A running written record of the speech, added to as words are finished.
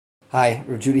Hi,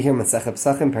 Rav Judy here, Masechet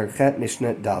Pesachim, Perchet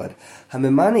Mishnah Daled.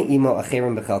 Hamimane imo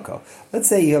acherim bechelko. Let's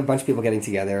say you have a bunch of people getting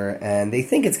together, and they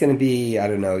think it's going to be,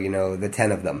 the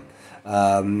 10 of them.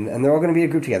 And they're all going to be a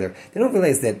group together. They don't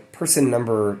realize that person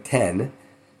number 10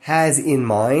 has in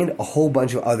mind a whole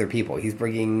bunch of other people. He's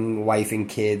bringing wife and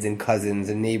kids and cousins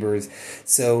and neighbors.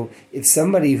 So if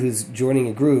somebody who's joining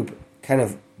a group kind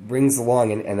of brings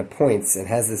along and appoints and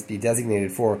has this be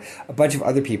designated for a bunch of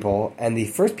other people, and the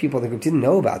first people in the group didn't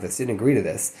know about this, didn't agree to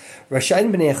this, the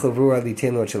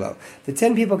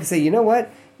 10 people can say, you know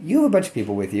what? You have a bunch of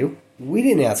people with you. We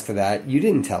didn't ask for that. You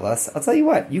didn't tell us. I'll tell you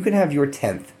what. You can have your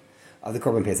 10th of the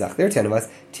Korban Pesach. There are 10 of us.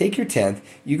 Take your 10th.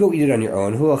 You go eat it on your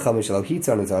own. He eats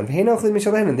on his own.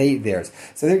 And they eat theirs.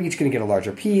 So they're each going to get a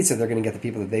larger piece, or they're going to get the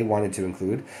people that they wanted to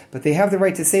include. But they have the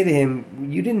right to say to him,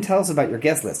 you didn't tell us about your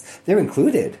guest list. They're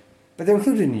included, but they're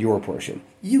included in your portion.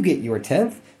 You get your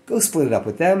 10th. Go split it up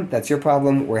with them. That's your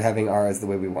problem. We're having ours the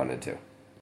way we wanted to.